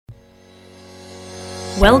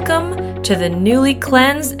Welcome to the newly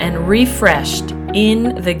cleansed and refreshed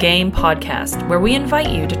In the Game podcast, where we invite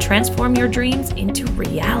you to transform your dreams into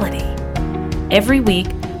reality. Every week,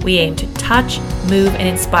 we aim to touch, move, and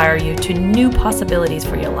inspire you to new possibilities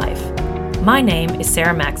for your life. My name is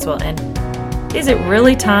Sarah Maxwell, and is it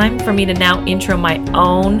really time for me to now intro my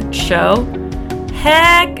own show?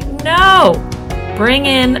 Heck no! Bring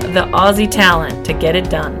in the Aussie talent to get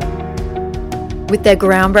it done. With their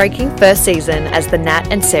groundbreaking first season as The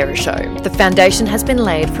Nat and Sarah Show, the foundation has been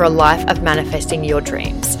laid for a life of manifesting your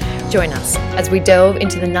dreams. Join us as we delve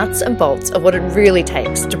into the nuts and bolts of what it really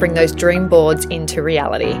takes to bring those dream boards into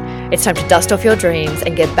reality. It's time to dust off your dreams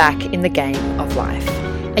and get back in the game of life.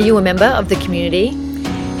 Are you a member of the community?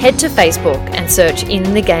 Head to Facebook and search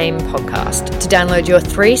In the Game podcast to download your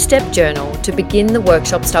 3-step journal to begin the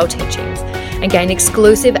workshop-style teachings and gain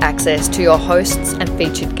exclusive access to your hosts and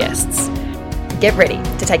featured guests. Get ready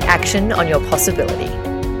to take action on your possibility.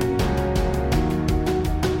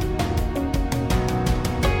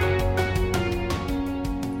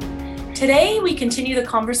 Today, we continue the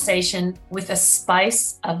conversation with a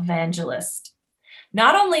spice evangelist.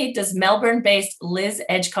 Not only does Melbourne-based Liz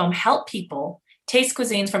Edgecombe help people taste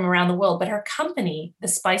cuisines from around the world, but her company, The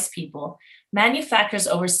Spice People, manufactures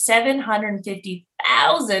over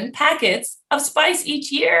 750,000 packets of spice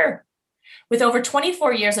each year. With over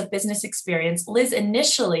 24 years of business experience, Liz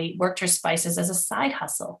initially worked her spices as a side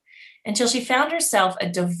hustle until she found herself a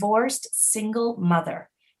divorced single mother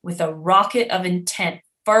with a rocket of intent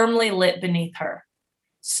firmly lit beneath her.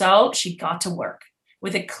 So she got to work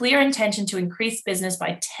with a clear intention to increase business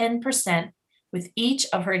by 10% with each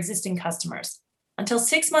of her existing customers. Until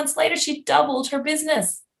 6 months later, she doubled her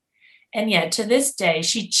business. And yet, to this day,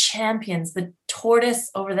 she champions the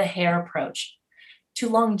tortoise over the hare approach to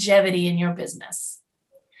longevity in your business.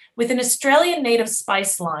 With an Australian native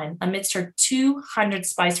spice line amidst her 200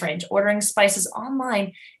 spice range, ordering spices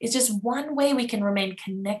online is just one way we can remain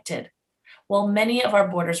connected while many of our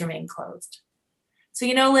borders remain closed. So,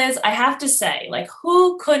 Liz, I have to say,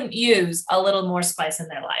 who couldn't use a little more spice in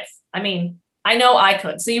their life? I mean, I know I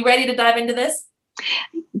could. So you ready to dive into this?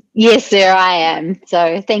 Yes, Sarah, I am.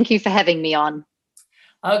 So thank you for having me on.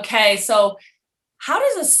 Okay, so how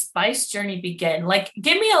does a spice journey begin?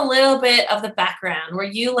 Give me a little bit of the background. Were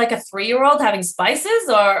you like a 3-year-old having spices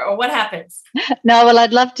or what happens? No, well,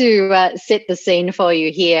 I'd love to set the scene for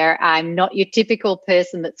you here. I'm not your typical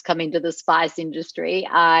person that's come into the spice industry.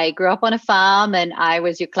 I grew up on a farm and I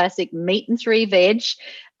was your classic meat and 3 veg,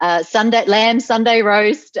 Sunday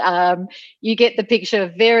roast. You get the picture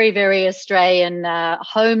of very, very Australian,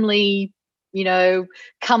 homely,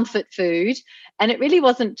 comfort food. And it really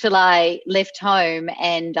wasn't till I left home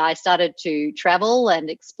and I started to travel and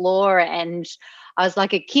explore, and I was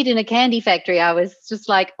like a kid in a candy factory. I was just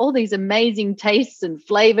like all these amazing tastes and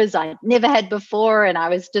flavors I'd never had before, and I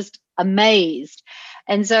was just amazed.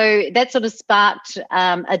 And so that sort of sparked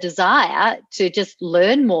a desire to just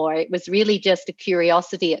learn more. It was really just a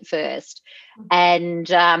curiosity at first. And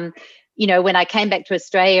when I came back to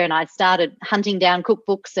Australia and I started hunting down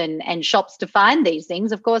cookbooks and shops to find these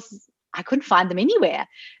things, of course, I couldn't find them anywhere.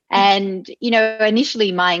 And,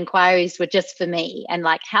 initially my inquiries were just for me and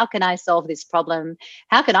how can I solve this problem?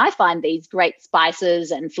 How can I find these great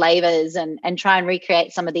spices and flavors and try and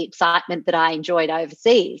recreate some of the excitement that I enjoyed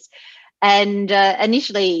overseas? And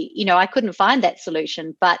initially, I couldn't find that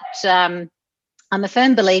solution, but I'm a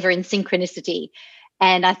firm believer in synchronicity.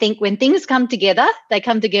 And I think when things come together, they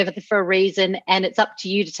come together for a reason, and it's up to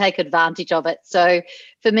you to take advantage of it. So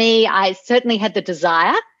for me, I certainly had the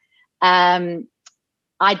desire.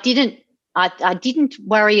 I didn't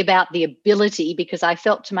worry about the ability, because I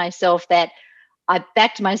felt to myself that I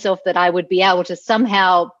backed myself that I would be able to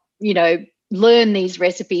somehow, learn these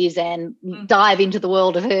recipes and dive into the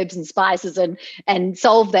world of herbs and spices and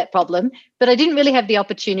solve that problem. But I didn't really have the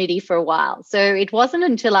opportunity for a while. So it wasn't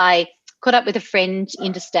until I caught up with a friend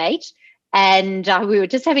interstate, and we were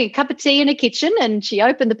just having a cup of tea in a kitchen, and she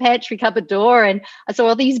opened the pantry cupboard door and I saw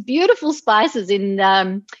all these beautiful spices in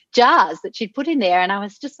jars that she'd put in there. And I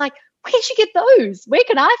was just like, where'd you get those? Where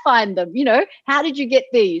can I find them? How did you get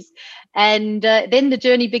these? And then the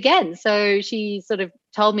journey began. So she sort of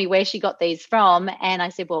told me where she got these from. And I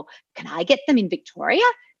said, well, can I get them in Victoria?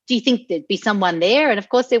 Do you think there'd be someone there? And of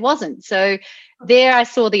course there wasn't. So there I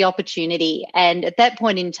saw the opportunity. And at that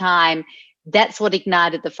point in time, that's what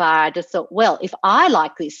ignited the fire. I just thought, well, if I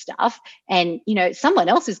like this stuff and, someone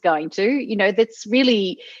else is going to, that's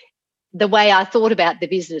really the way I thought about the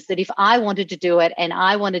business, that if I wanted to do it and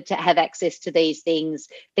I wanted to have access to these things,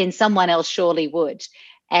 then someone else surely would.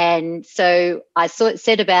 And so I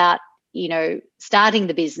set about, starting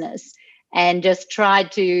the business. and just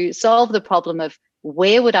tried to solve the problem of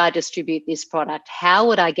where would I distribute this product? How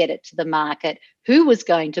would I get it to the market? Who was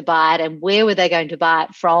going to buy it and where were they going to buy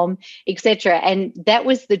it from, etc. And that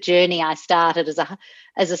was the journey I started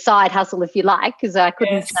as a side hustle, if you like, because I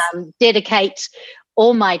couldn't dedicate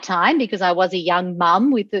all my time because I was a young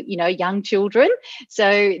mum with, young children.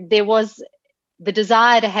 So there was the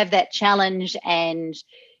desire to have that challenge and,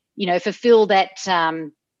 fulfill that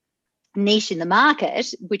niche in the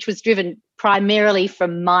market, which was driven primarily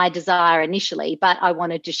from my desire initially, but I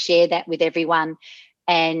wanted to share that with everyone.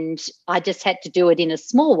 And I just had to do it in a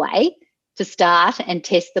small way to start and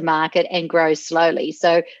test the market and grow slowly.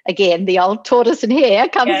 So again, the old tortoise and hare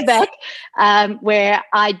comes back, where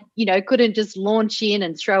I, couldn't just launch in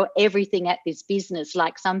and throw everything at this business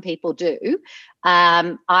like some people do.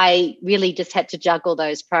 I really just had to juggle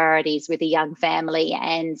those priorities with a young family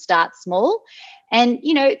and start small. And,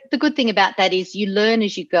 the good thing about that is you learn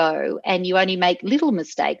as you go and you only make little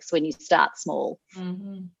mistakes when you start small.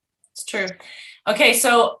 Mm-hmm. It's true. Okay,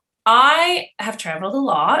 so I have traveled a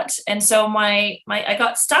lot. And so I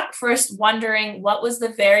got stuck first wondering what was the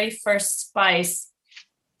very first spice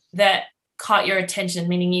that caught your attention,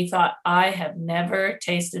 meaning you thought, I have never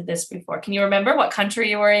tasted this before. Can you remember what country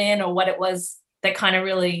you were in or what it was that kind of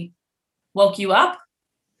really woke you up?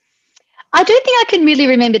 I don't think I can really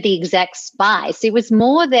remember the exact spice. It was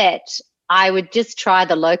more that I would just try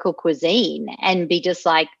the local cuisine and be just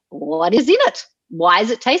like, what is in it? Why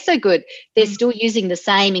does it taste so good? They're still using the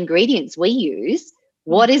same ingredients we use.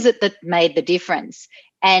 What is it that made the difference?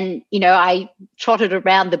 And, I trotted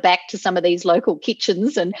around the back to some of these local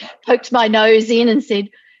kitchens and poked my nose in and said,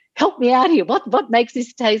 help me out here. What makes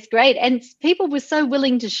this taste great? And people were so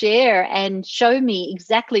willing to share and show me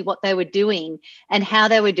exactly what they were doing and how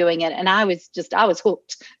they were doing it. And I was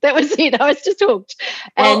hooked. That was it. I was just hooked.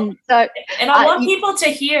 Well, and I want people to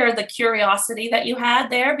hear the curiosity that you had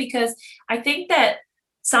there, because I think that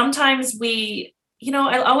sometimes I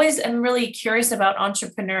always am really curious about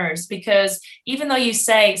entrepreneurs, because even though you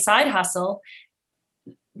say side hustle,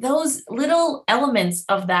 those little elements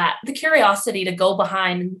of that, the curiosity to go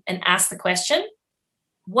behind and ask the question,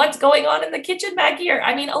 what's going on in the kitchen back here?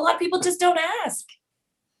 I mean, a lot of people just don't ask.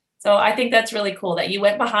 So I think that's really cool that you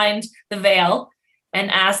went behind the veil and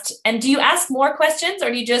asked. And do you ask more questions, or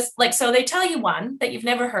do you just so they tell you one that you've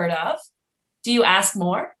never heard of? Do you ask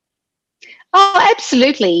more? Oh,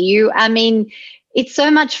 absolutely. It's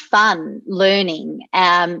so much fun learning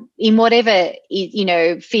in whatever,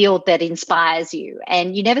 field that inspires you,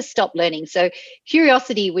 and you never stop learning. So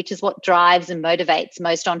curiosity, which is what drives and motivates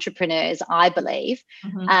most entrepreneurs, I believe.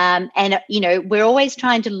 Mm-hmm. And, we're always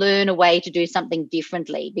trying to learn a way to do something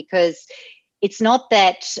differently, because it's not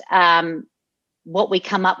that what we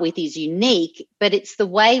come up with is unique, but it's the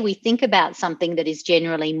way we think about something that is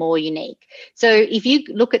generally more unique. So if you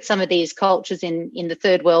look at some of these cultures in the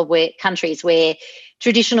third world countries where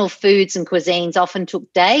traditional foods and cuisines often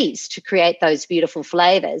took days to create those beautiful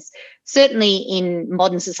flavors, certainly in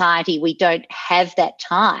modern society, we don't have that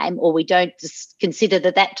time, or we don't consider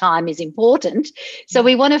that time is important. So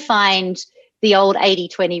we want to find the old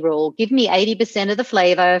 80-20 rule. Give me 80% of the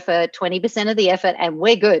flavor for 20% of the effort, and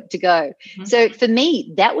we're good to go. Mm-hmm. So for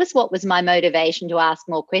me, that was what was my motivation to ask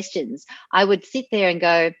more questions. I would sit there and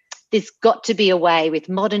go, there's got to be a way with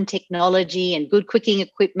modern technology and good cooking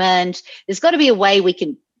equipment. There's got to be a way we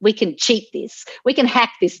can cheat this. We can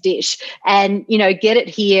hack this dish and, get it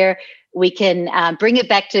here. We can bring it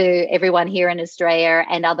back to everyone here in Australia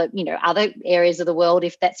and other areas of the world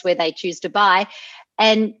if that's where they choose to buy.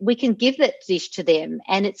 And we can give that dish to them,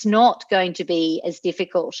 and it's not going to be as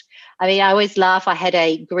difficult. I always laugh. I had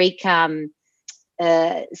a Greek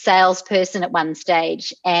salesperson at one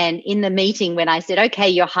stage, and in the meeting when I said, okay,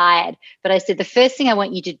 you're hired, but I said, the first thing I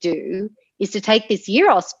want you to do is to take this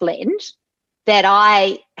gyros blend that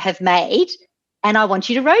I have made, and I want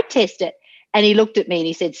you to road test it. And he looked at me and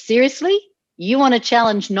he said, seriously? You want to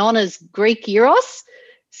challenge Nonna's Greek gyros?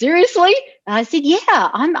 Seriously? And I said, yeah,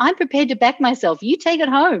 I'm prepared to back myself. You take it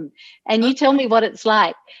home and you tell me what it's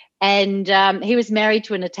like. And he was married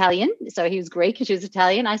to an Italian, so he was Greek and she was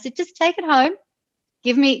Italian. I said, just take it home.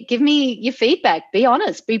 Give me your feedback. Be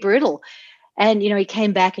honest, be brutal. And, he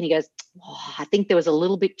came back and he goes, I think there was a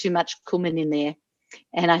little bit too much cumin in there.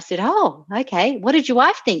 And I said, oh, okay. What did your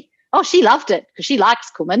wife think? Oh, she loved it because she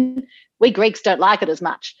likes cumin. We Greeks don't like it as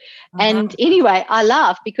much. Uh-huh. And anyway, I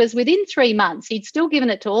laughed because within 3 months, he'd still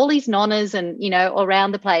given it to all his nonnas and,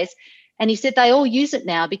 around the place. And he said they all use it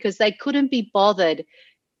now because they couldn't be bothered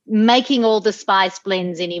making all the spice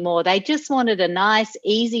blends anymore. They just wanted a nice,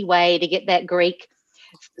 easy way to get that Greek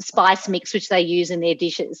spice mix, which they use in their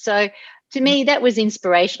dishes. So to me, that was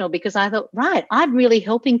inspirational because I thought, right, I'm really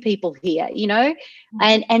helping people here,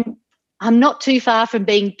 and I'm not too far from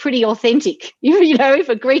being pretty authentic. If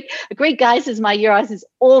a Greek guy says my Euros is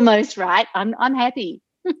almost right, I'm happy.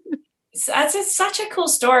 So that's such a cool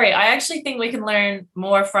story. I actually think we can learn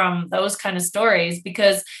more from those kind of stories,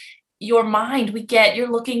 because your mind,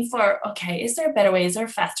 you're looking for, okay, is there a better way? Is there a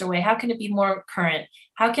faster way? How can it be more current?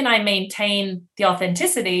 How can I maintain the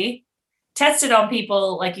authenticity? Test it on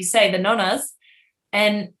people, like you say, the nonas.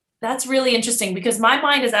 And that's really interesting, because my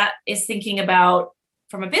mind is thinking about,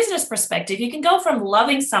 from a business perspective, you can go from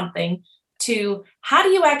loving something to how do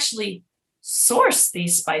you actually source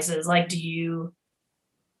these spices? Like, do you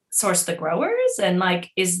source the growers? And like,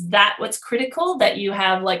 is that what's critical, that you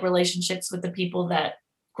have like relationships with the people that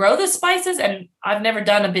grow the spices? And I've never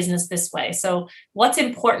done a business this way. So what's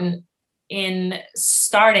important in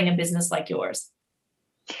starting a business like yours?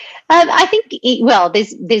 I think,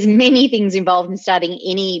 there's many things involved in starting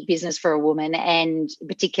any business for a woman, and in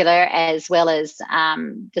particular, as well as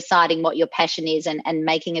deciding what your passion is and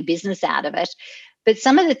making a business out of it. But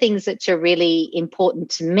some of the things that are really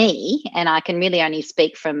important to me, and I can really only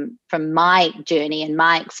speak from my journey and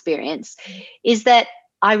my experience, is that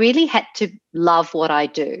I really had to love what I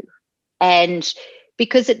do. And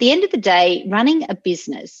because at the end of the day, running a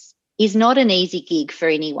business is not an easy gig for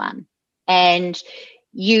anyone. And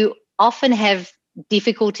you often have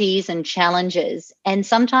difficulties and challenges. And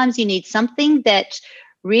sometimes you need something that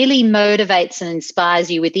really motivates and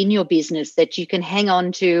inspires you within your business that you can hang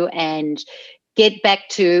on to and get back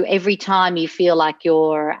to every time you feel like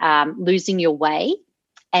you're losing your way.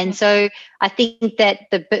 And so I think that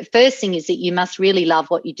the first thing is that you must really love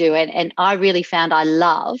what you do. And I really found I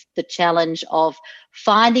love the challenge of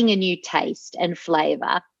finding a new taste and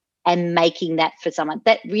flavour and making that for someone.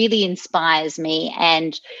 That really inspires me.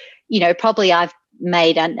 And, probably I've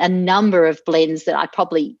made a number of blends that I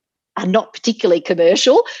probably are not particularly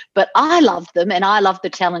commercial, but I love them and I love the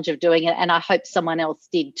challenge of doing it, and I hope someone else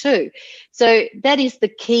did too. So that is the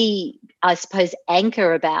key, I suppose,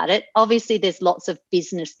 anchor about it. Obviously, there's lots of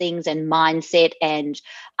business things and mindset and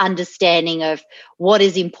understanding of what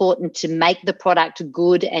is important to make the product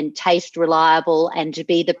good and taste reliable and to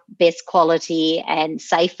be the best quality and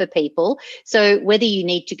safe for people. So whether you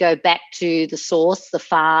need to go back to the source, the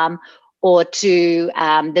farm, or to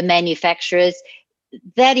the manufacturers,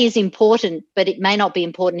 that is important, but it may not be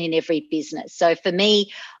important in every business. So for me,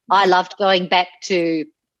 I loved going back to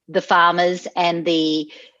the farmers and the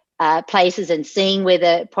places and seeing where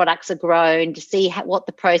the products are grown to see what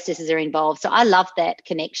the processes are involved. So I love that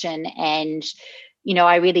connection. And,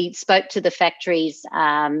 I really spoke to the factories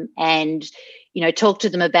and, talked to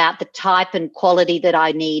them about the type and quality that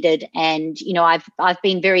I needed. And, I've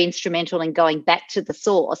been very instrumental in going back to the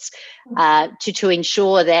source to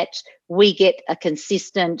ensure that we get a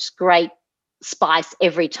consistent, great spice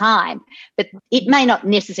every time. But it may not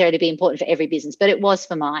necessarily be important for every business, but it was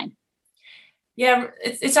for mine. Yeah,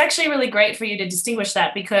 it's actually really great for you to distinguish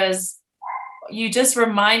that, because you just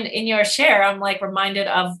in your share, I'm like reminded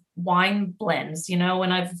of wine blends,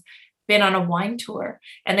 when I've been on a wine tour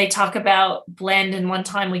and they talk about blend. And one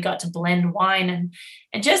time we got to blend wine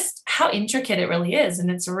and just how intricate it really is.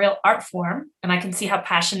 And it's a real art form. And I can see how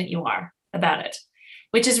passionate you are about it,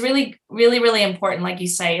 which is really, really, really important. Like you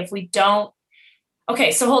say, if we don't,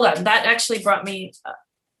 okay, so hold on. That actually brought me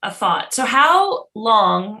a thought. So how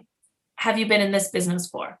long have you been in this business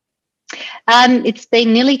for? It's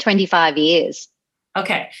been nearly 25 years.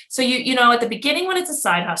 Okay. So at the beginning, when it's a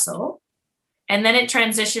side hustle, and then it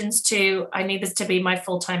transitions to, I need this to be my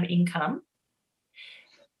full-time income.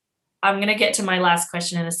 I'm going to get to my last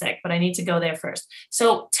question in a sec, but I need to go there first.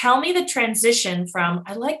 So tell me the transition from,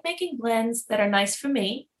 I like making blends that are nice for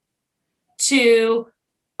me, to,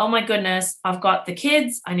 oh my goodness, I've got the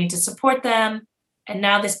kids, I need to support them. And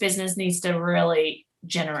now this business needs to really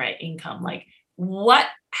generate income. Like, what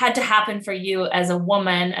had to happen for you as a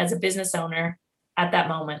woman, as a business owner at that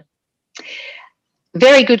moment?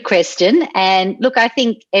 Very good question. And look, I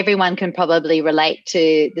think everyone can probably relate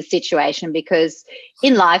to the situation, because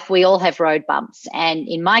in life we all have road bumps. And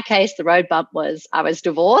in my case, the road bump was I was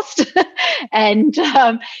divorced and,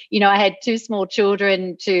 I had two small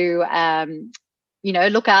children to,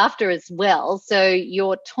 look after as well. So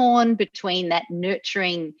you're torn between that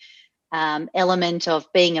nurturing element of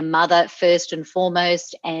being a mother first and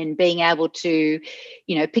foremost, and being able to,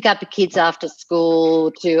 pick up the kids after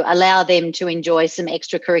school, to allow them to enjoy some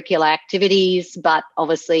extracurricular activities, but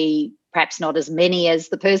obviously perhaps not as many as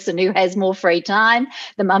the person who has more free time,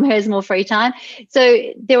 the mum who has more free time.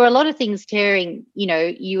 So there were a lot of things tearing,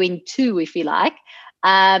 you in two, if you like.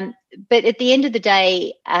 But at the end of the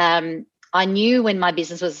day, I knew when my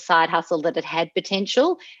business was a side hustle that it had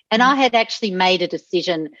potential. And I had actually made a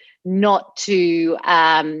decision not to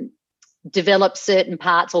develop certain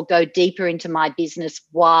parts or go deeper into my business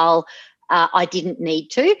while I didn't need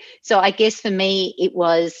to. So I guess for me, it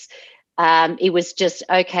was just,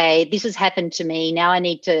 okay, this has happened to me. Now I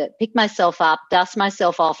need to pick myself up, dust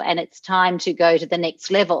myself off, and it's time to go to the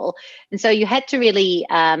next level. And so you had to really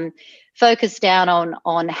focus down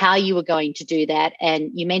on how you were going to do that.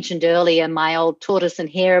 And you mentioned earlier my old tortoise and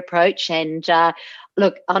hare approach. And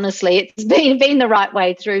look, honestly, it's been the right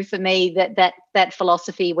way through for me, that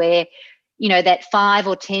philosophy where, you know, that 5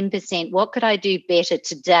 or 10%, what could I do better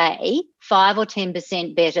today, 5 or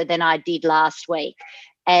 10% better than I did last week?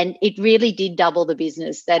 And it really did double the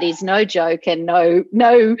business. That is no joke and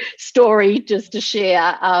no story just to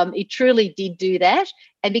share. It truly did do that.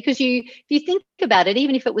 And because if you think about it,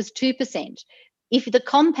 even if it was 2%, if the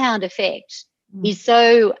compound effect is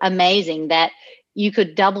so amazing that you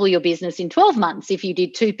could double your business in 12 months if you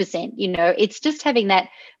did 2%, you know, it's just having that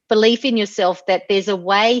belief in yourself that there's a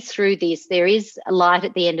way through this. There is a light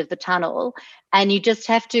at the end of the tunnel, and you just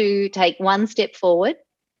have to take one step forward,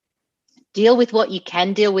 deal with what you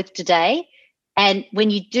can deal with today. And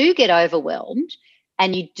when you do get overwhelmed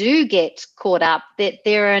and you do get caught up, that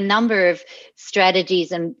there are a number of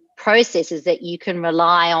strategies and processes that you can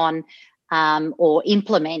rely on or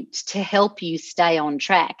implement to help you stay on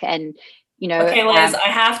track. And, you know, okay, Liz, I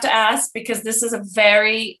have to ask, because this is a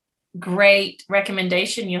very great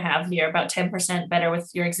recommendation you have here about 10% better with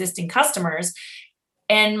your existing customers.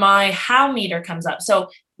 And my how meter comes up. So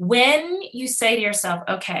when you say to yourself,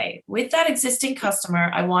 okay, with that existing customer,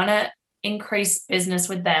 I want to increase business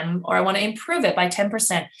with them, or I want to improve it by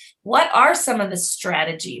 10%. What are some of the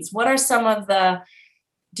strategies? What are some of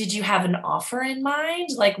did you have an offer in mind?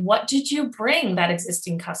 Like, what did you bring that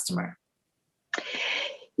existing customer?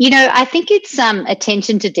 You know, I think it's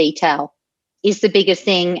attention to detail is the biggest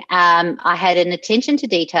thing. I had an attention to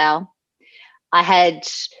detail. I had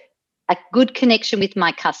a good connection with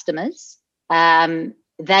my customers.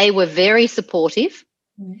 They were very supportive.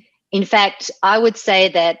 In fact, I would say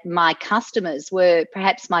that my customers were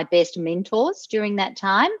perhaps my best mentors during that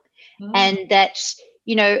time. And that,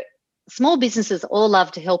 you know, small businesses all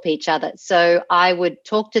love to help each other. So I would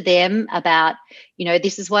talk to them about, you know,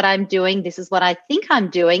 this is what I'm doing. This is what I think I'm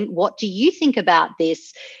doing. What do you think about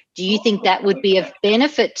this? Do you think that would be of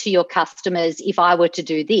benefit to your customers if I were to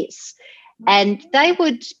do this? And they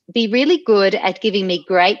would be really good at giving me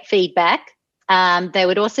great feedback. They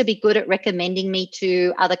would also be good at recommending me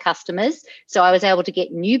to other customers. So I was able to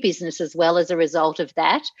get new business as well as a result of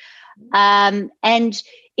that. And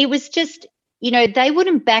it was just, you know, they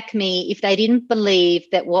wouldn't back me if they didn't believe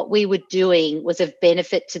that what we were doing was of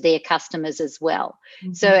benefit to their customers as well.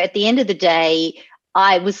 So at the end of the day,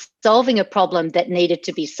 I was solving a problem that needed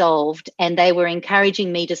to be solved, and they were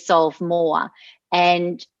encouraging me to solve more.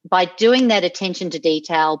 And by doing that attention to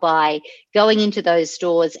detail, by going into those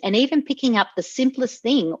stores and even picking up the simplest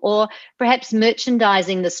thing, or perhaps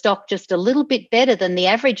merchandising the stock just a little bit better than the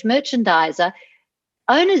average merchandiser,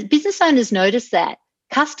 business owners notice that.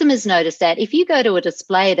 Customers notice that. If you go to a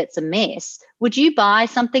display that's a mess, would you buy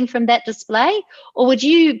something from that display? Or would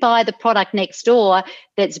you buy the product next door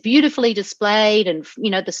that's beautifully displayed and,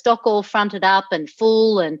 you know, the stock all fronted up and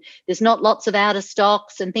full and there's not lots of out of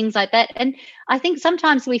stocks and things like that? And I think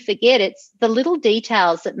sometimes we forget it's the little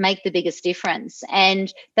details that make the biggest difference.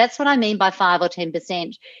 And that's what I mean by 5 or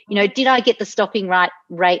 10%. You know, did I get the stocking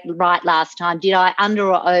rate right last time? Did I under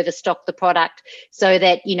or overstock the product so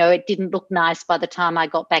that, you know, it didn't look nice by the time I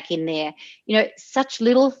got back in there? You know, such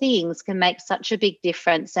little things can make such a big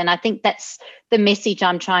difference. And I think that's the message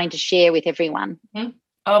I'm trying to share with everyone. Mm-hmm.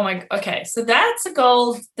 Oh my, okay. So that's a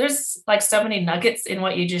goal. There's like so many nuggets in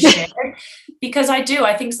what you just shared, because I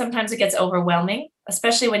think sometimes it gets overwhelming,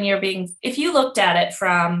 especially when if you looked at it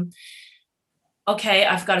from, okay,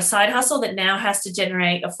 I've got a side hustle that now has to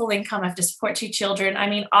generate a full income. I have to support 2 children. I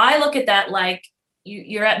mean, I look at that like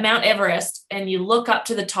you're at Mount Everest and you look up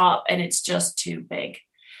to the top and it's just too big.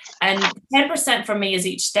 And 10% for me is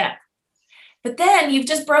each step. But then you've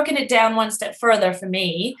just broken it down one step further for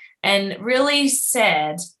me and really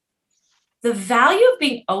said the value of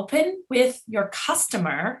being open with your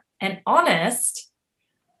customer and honest,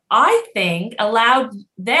 I think, allowed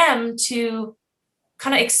them to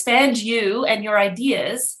kind of expand you and your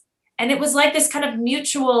ideas. And it was like this kind of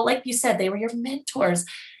mutual, like you said, they were your mentors.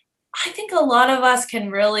 I think a lot of us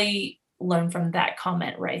can really learn from that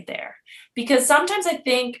comment right there. Because sometimes I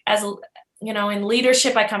think, as you know, in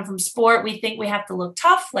leadership, I come from sport, we think we have to look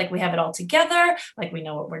tough, like we have it all together, like we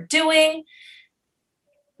know what we're doing,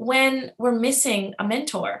 when we're missing a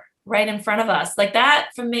mentor. right in front of us. Like that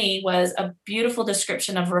for me was a beautiful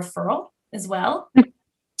description of referral as well.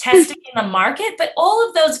 Testing in the market, but all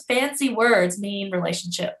of those fancy words mean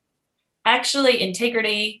relationship. Actually,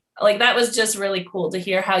 integrity, like that was just really cool to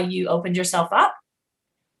hear how you opened yourself up.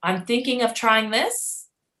 I'm thinking of trying this.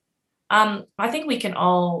 I think we can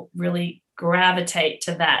all really gravitate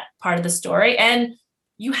to that part of the story. And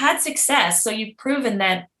you had success. So you've proven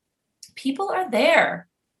that people are there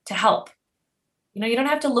to help. You don't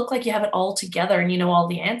have to look like you have it all together and you know all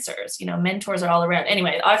the answers. Mentors are all around.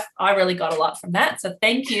 Anyway, I really got a lot from that. So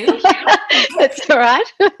thank you. That's all right.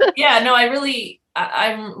 Yeah, no, I'm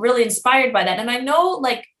really inspired by that. And I know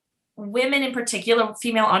like women in particular,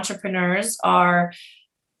 female entrepreneurs are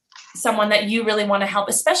someone that you really want to help,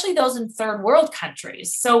 especially those in third world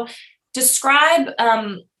countries. So describe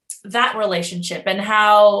that relationship and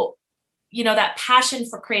how, that passion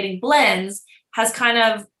for creating blends has kind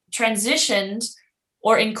of transitioned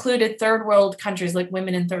or included third world countries, like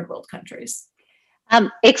women in third world countries.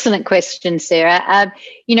 Excellent question, Sarah.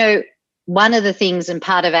 One of the things and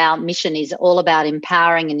part of our mission is all about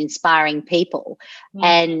empowering and inspiring people.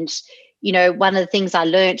 And one of the things I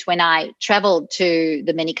learned when I traveled to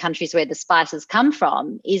the many countries where the spices come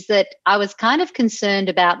from is that I was kind of concerned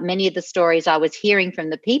about many of the stories I was hearing from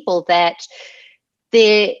the people that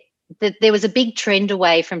there was a big trend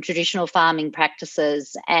away from traditional farming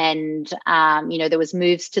practices, and there was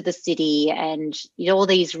moves to the city, and all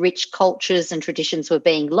these rich cultures and traditions were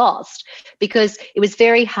being lost because it was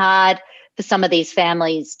very hard for some of these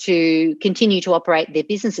families to continue to operate their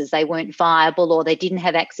businesses. They weren't viable, or they didn't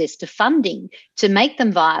have access to funding to make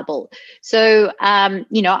them viable. So,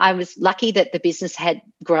 I was lucky that the business had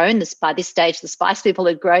grown. By this stage, the Spice People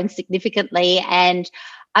had grown significantly, and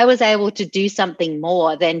I was able to do something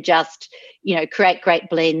more than just, create great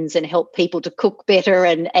blends and help people to cook better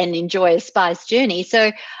and enjoy a spice journey.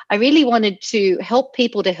 So I really wanted to help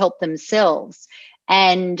people to help themselves.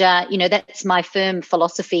 And, that's my firm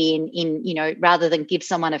philosophy in rather than give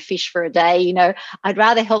someone a fish for a day, I'd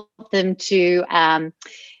rather help them to,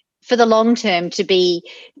 for the long term,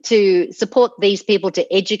 to support these people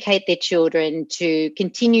to educate their children, to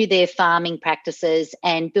continue their farming practices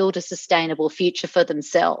and build a sustainable future for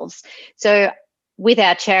themselves. So with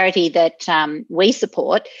our charity that we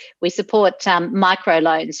support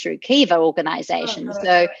microloans through Kiva organisation.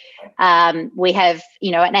 So we have,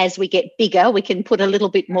 and as we get bigger, we can put a little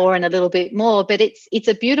bit more and a little bit more. But it's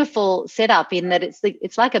a beautiful setup in that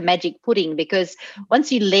it's like a magic pudding, because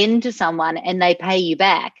once you lend to someone and they pay you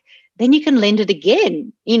back, then you can lend it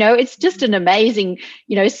again. It's just an amazing,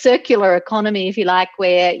 circular economy, if you like,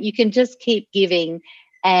 where you can just keep giving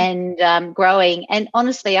and growing. And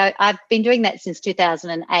honestly, I've been doing that since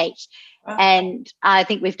 2008. Wow. And I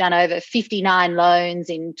think we've done over 59 loans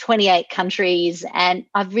in 28 countries. And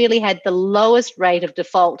I've really had the lowest rate of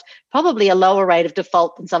default, probably a lower rate of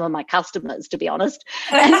default than some of my customers, to be honest.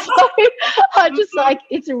 And so I'm just like,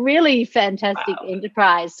 it's a really fantastic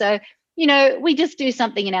enterprise. So, we just do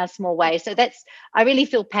something in our small way. So I really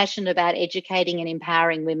feel passionate about educating and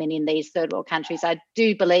empowering women in these third world countries. I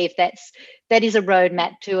do believe that is a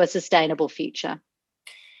roadmap to a sustainable future.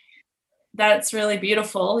 That's really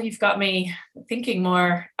beautiful. You've got me thinking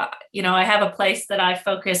more. I have a place that I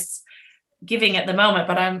focus giving at the moment,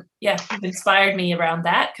 but you've inspired me around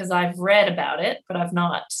that because I've read about it, but I've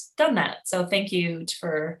not done that. So thank you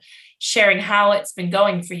for sharing how it's been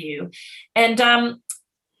going for you. And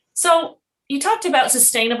so you talked about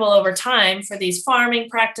sustainable over time for these farming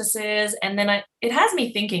practices. And then it has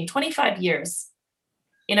me thinking 25 years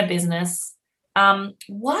in a business.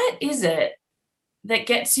 What is it that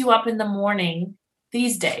gets you up in the morning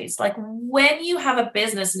these days? Like when you have a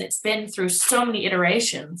business and it's been through so many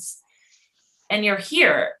iterations and you're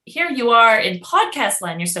here you are in podcast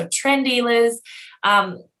land. You're so trendy, Liz.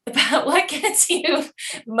 But what gets you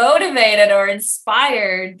motivated or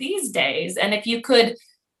inspired these days? And if you could,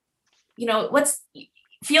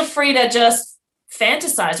 feel free to just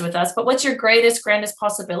fantasize with us, but what's your grandest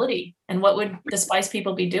possibility? And what would the Spice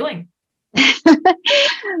People be doing?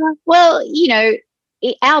 Well,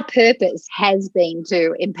 our purpose has been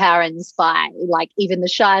to empower and inspire, like even the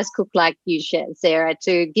shyest cook like you, Sarah,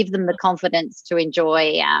 to give them the confidence to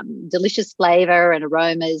enjoy delicious flavour and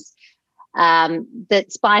aromas that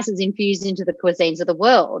spices infuse into the cuisines of the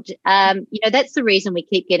world. That's the reason we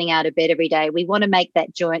keep getting out of bed every day. We want to make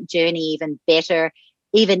that journey even better,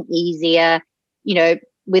 even easier,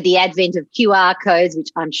 with the advent of QR codes, which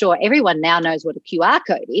I'm sure everyone now knows what a QR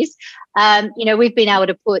code is. We've been able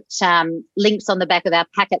to put links on the back of our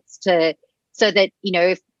packets so that,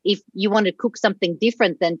 if if you want to cook something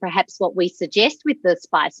different than perhaps what we suggest with the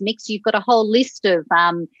spice mix, you've got a whole list of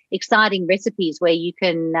exciting recipes where you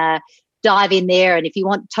can dive in there. And if you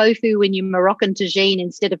want tofu in your Moroccan tagine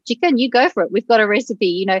instead of chicken, you go for it. We've got a recipe,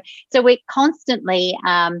 you know. So we're constantly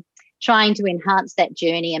trying to enhance that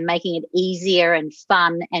journey and making it easier and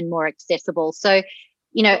fun and more accessible. So,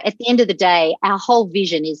 you know, at the end of the day, our whole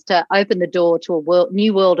vision is to open the door to a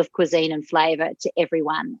new world of cuisine and flavour to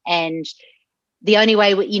everyone. And the only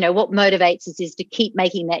way, you know, what motivates us is to keep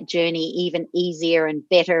making that journey even easier and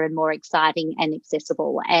better and more exciting and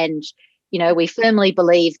accessible. And, you know, we firmly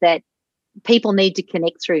believe that people need to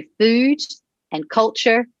connect through food and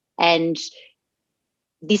culture, and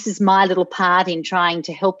this is my little part in trying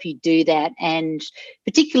to help you do that. And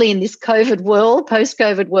particularly in this COVID world,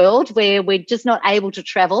 post-COVID world, where we're just not able to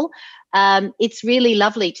travel, it's really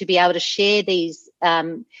lovely to be able to share these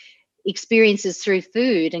experiences through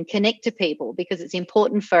food and connect to people, because it's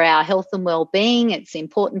important for our health and well-being. It's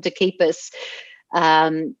important to keep us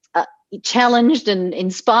challenged and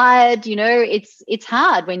inspired. You know, it's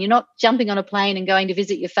hard when you're not jumping on a plane and going to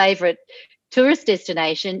visit your favorite tourist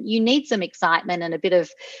destination. You need some excitement and a bit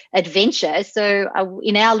of adventure. So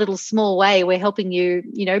in our little small way, we're helping you,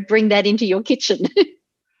 you know, bring that into your kitchen.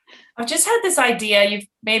 I've just had this idea. You've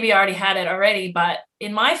maybe already had it already, but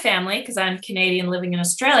in my family, because I'm Canadian living in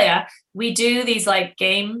Australia, we do these like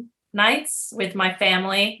game nights with my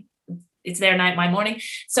family. It's their night, my morning.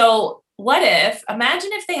 So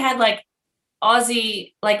imagine if they had like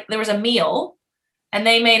Aussie, like there was a meal and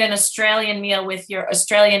they made an Australian meal with your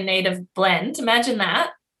Australian native blend. Imagine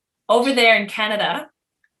that over there in Canada.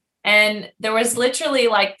 And there was literally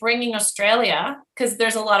like bringing Australia, because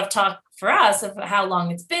there's a lot of talk for us of how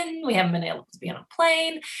long it's been. We haven't been able to be on a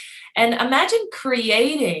plane. And imagine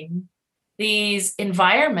creating these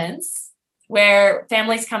environments where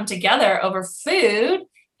families come together over food.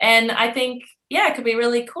 And I think, yeah, it could be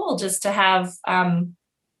really cool just to have,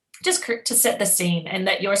 to set the scene, and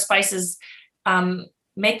that your spices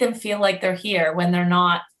make them feel like they're here when they're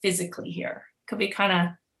not physically here. Could be kind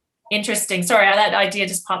of interesting. Sorry, that idea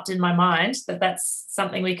just popped in my mind, that's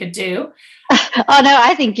something we could do. Oh no,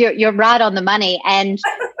 I think you're right on the money, and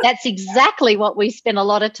that's exactly what we spent a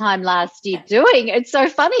lot of time last year doing. It's so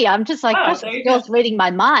funny. I'm just like, gosh, this girl's reading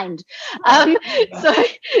my mind. So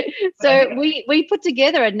we put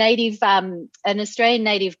together an Australian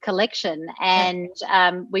native collection, and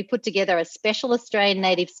we put together a special Australian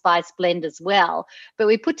native spice blend as well. But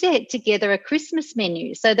we put together a Christmas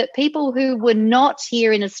menu so that people who were not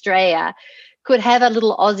here in Australia could have a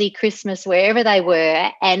little Aussie Christmas wherever they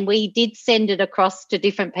were. And we did send it across to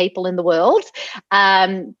different people in the world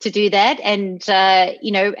to do that. And,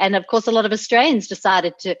 you know, and of course, a lot of Australians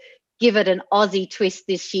decided to give it an Aussie twist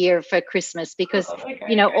this year for Christmas, because,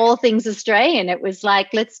 you know, all things Australian. It was like,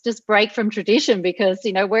 let's just break from tradition, because,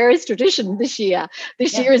 you know, where is tradition this year?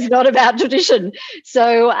 This year is not about tradition.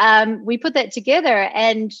 So we put that together,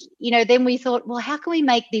 and, you know, then we thought, well, how can we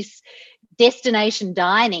make this destination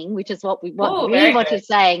dining, which is what you're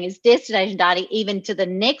saying is destination dining, even to the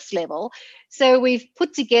next level. So we've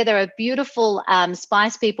put together a beautiful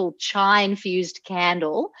Spice People chai infused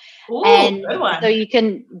candle. Ooh, and good one. So you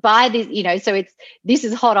can buy this, you know, so this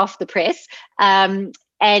is hot off the press.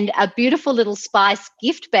 And a beautiful little spice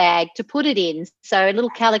gift bag to put it in. So a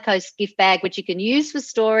little calico gift bag, which you can use for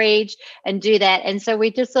storage and do that. And so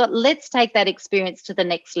we just thought, let's take that experience to the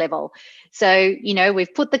next level. So, you know,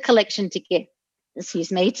 we've put the collection together.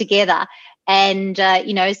 And,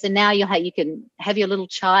 you know, so now you can have your little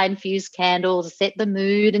chai infused candle to set the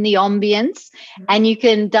mood and the ambience, and you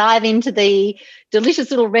can dive into the delicious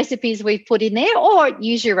little recipes we've put in there, or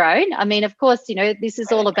use your own. I mean, of course, you know, this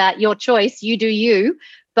is all about your choice. You do you,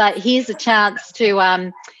 but here's a chance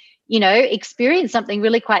to, you know, experience something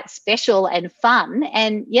really quite special and fun.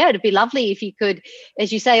 And yeah, it'd be lovely if you could,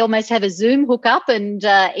 as you say, almost have a Zoom hookup and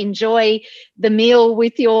enjoy the meal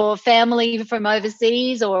with your family from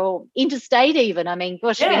overseas or interstate even. I mean,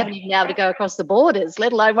 gosh, we haven't even been able to go across the borders,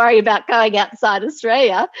 let alone worry about going outside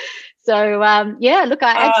Australia. So yeah, look,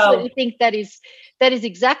 I absolutely think that is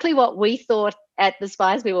exactly what we thought at the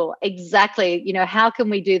Spice People. Exactly, you know, how can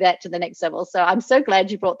we do that to the next level? So I'm so glad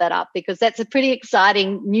you brought that up, because that's a pretty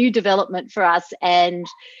exciting new development for us. And,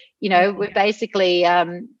 you know, we basically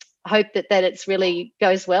hope that it's really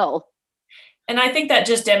goes well. And I think that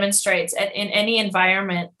just demonstrates in any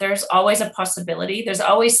environment, there's always a possibility. There's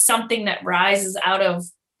always something that rises out of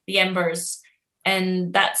the embers.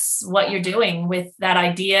 And that's what you're doing with that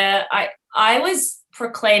idea. I was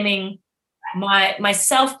proclaiming my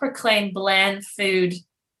self-proclaimed bland food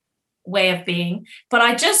way of being, but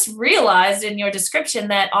I just realized in your description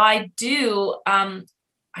that I do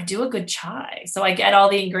I do a good chai. So I get all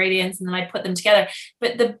the ingredients and then I put them together.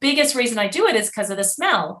 But the biggest reason I do it is because of the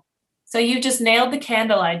smell. So you just nailed the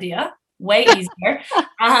candle idea. Way easier.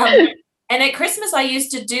 And at Christmas, I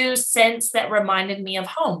used to do scents that reminded me of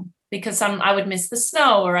home, because I would miss the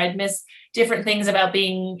snow, or I'd miss different things about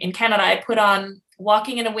being in Canada. I put on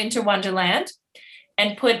Walking in a Winter Wonderland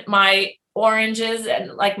and put my oranges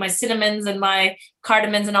and like my cinnamons and my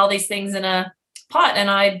cardamoms and all these things in a pot. And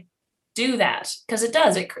I do that because it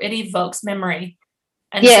evokes memory.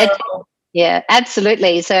 And yeah,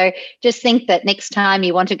 absolutely. So just think that next time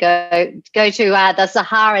you want to go to the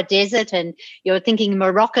Sahara Desert and you're thinking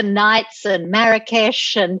Moroccan nights and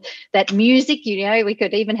Marrakesh and that music, we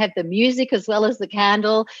could even have the music as well as the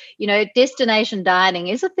candle. Destination dining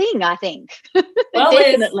is a thing, I think. Well,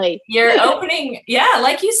 definitely. You're opening,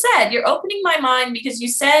 like you said, you're opening my mind, because you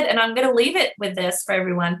said, and I'm going to leave it with this for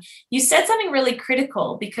everyone, you said something really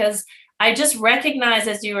critical, because I just recognized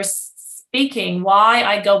as you were speaking why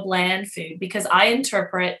I go bland food, because I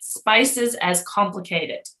interpret spices as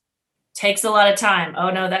complicated. Takes a lot of time.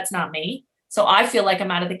 Oh no, that's not me. So I feel like I'm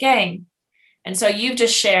out of the game. And so you've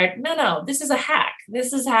just shared, no, this is a hack.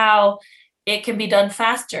 This is how it can be done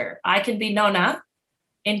faster. I can be Nona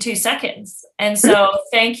in 2 seconds. And so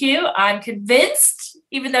thank you. I'm convinced,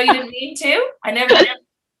 even though you didn't mean to. I never did.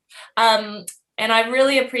 And I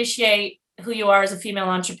really appreciate who you are as a female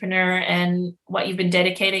entrepreneur and what you've been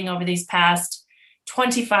dedicating over these past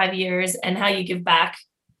 25 years, and how you give back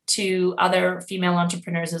to other female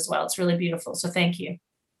entrepreneurs as well. It's really beautiful. So thank you.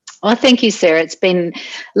 Well, thank you, Sarah. It's been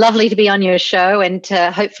lovely to be on your show and to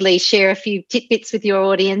hopefully share a few tidbits with your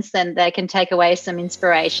audience, and they can take away some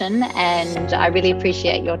inspiration. And I really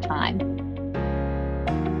appreciate your time.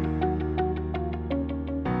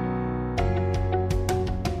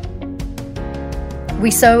 We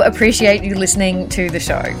so appreciate you listening to the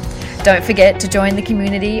show. Don't forget to join the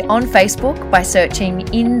community on Facebook by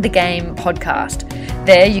searching In The Game Podcast.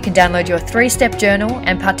 There you can download your 3-step journal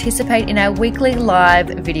and participate in our weekly live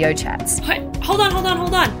video chats. Hold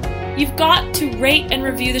on. You've got to rate and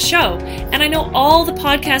review the show. And I know all the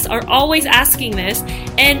podcasts are always asking this,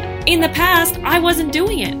 and in the past, I wasn't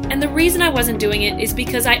doing it. And the reason I wasn't doing it is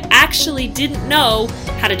because I actually didn't know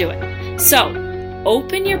how to do it. So,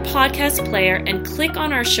 open your podcast player and click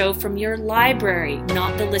on our show from your library,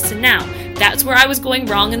 not the Listen Now. That's where I was going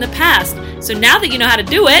wrong in the past. So now that you know how to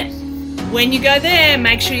do it, when you go there,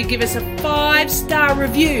 make sure you give us a 5-star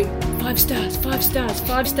review. 5 stars.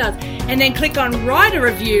 And then click on write a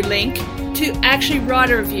review link to actually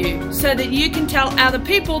write a review, so that you can tell other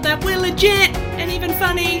people that we're legit and even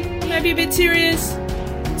funny, maybe a bit serious.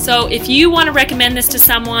 So if you want to recommend this to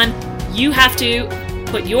someone, you have to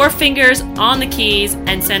put your fingers on the keys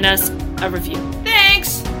and send us a review.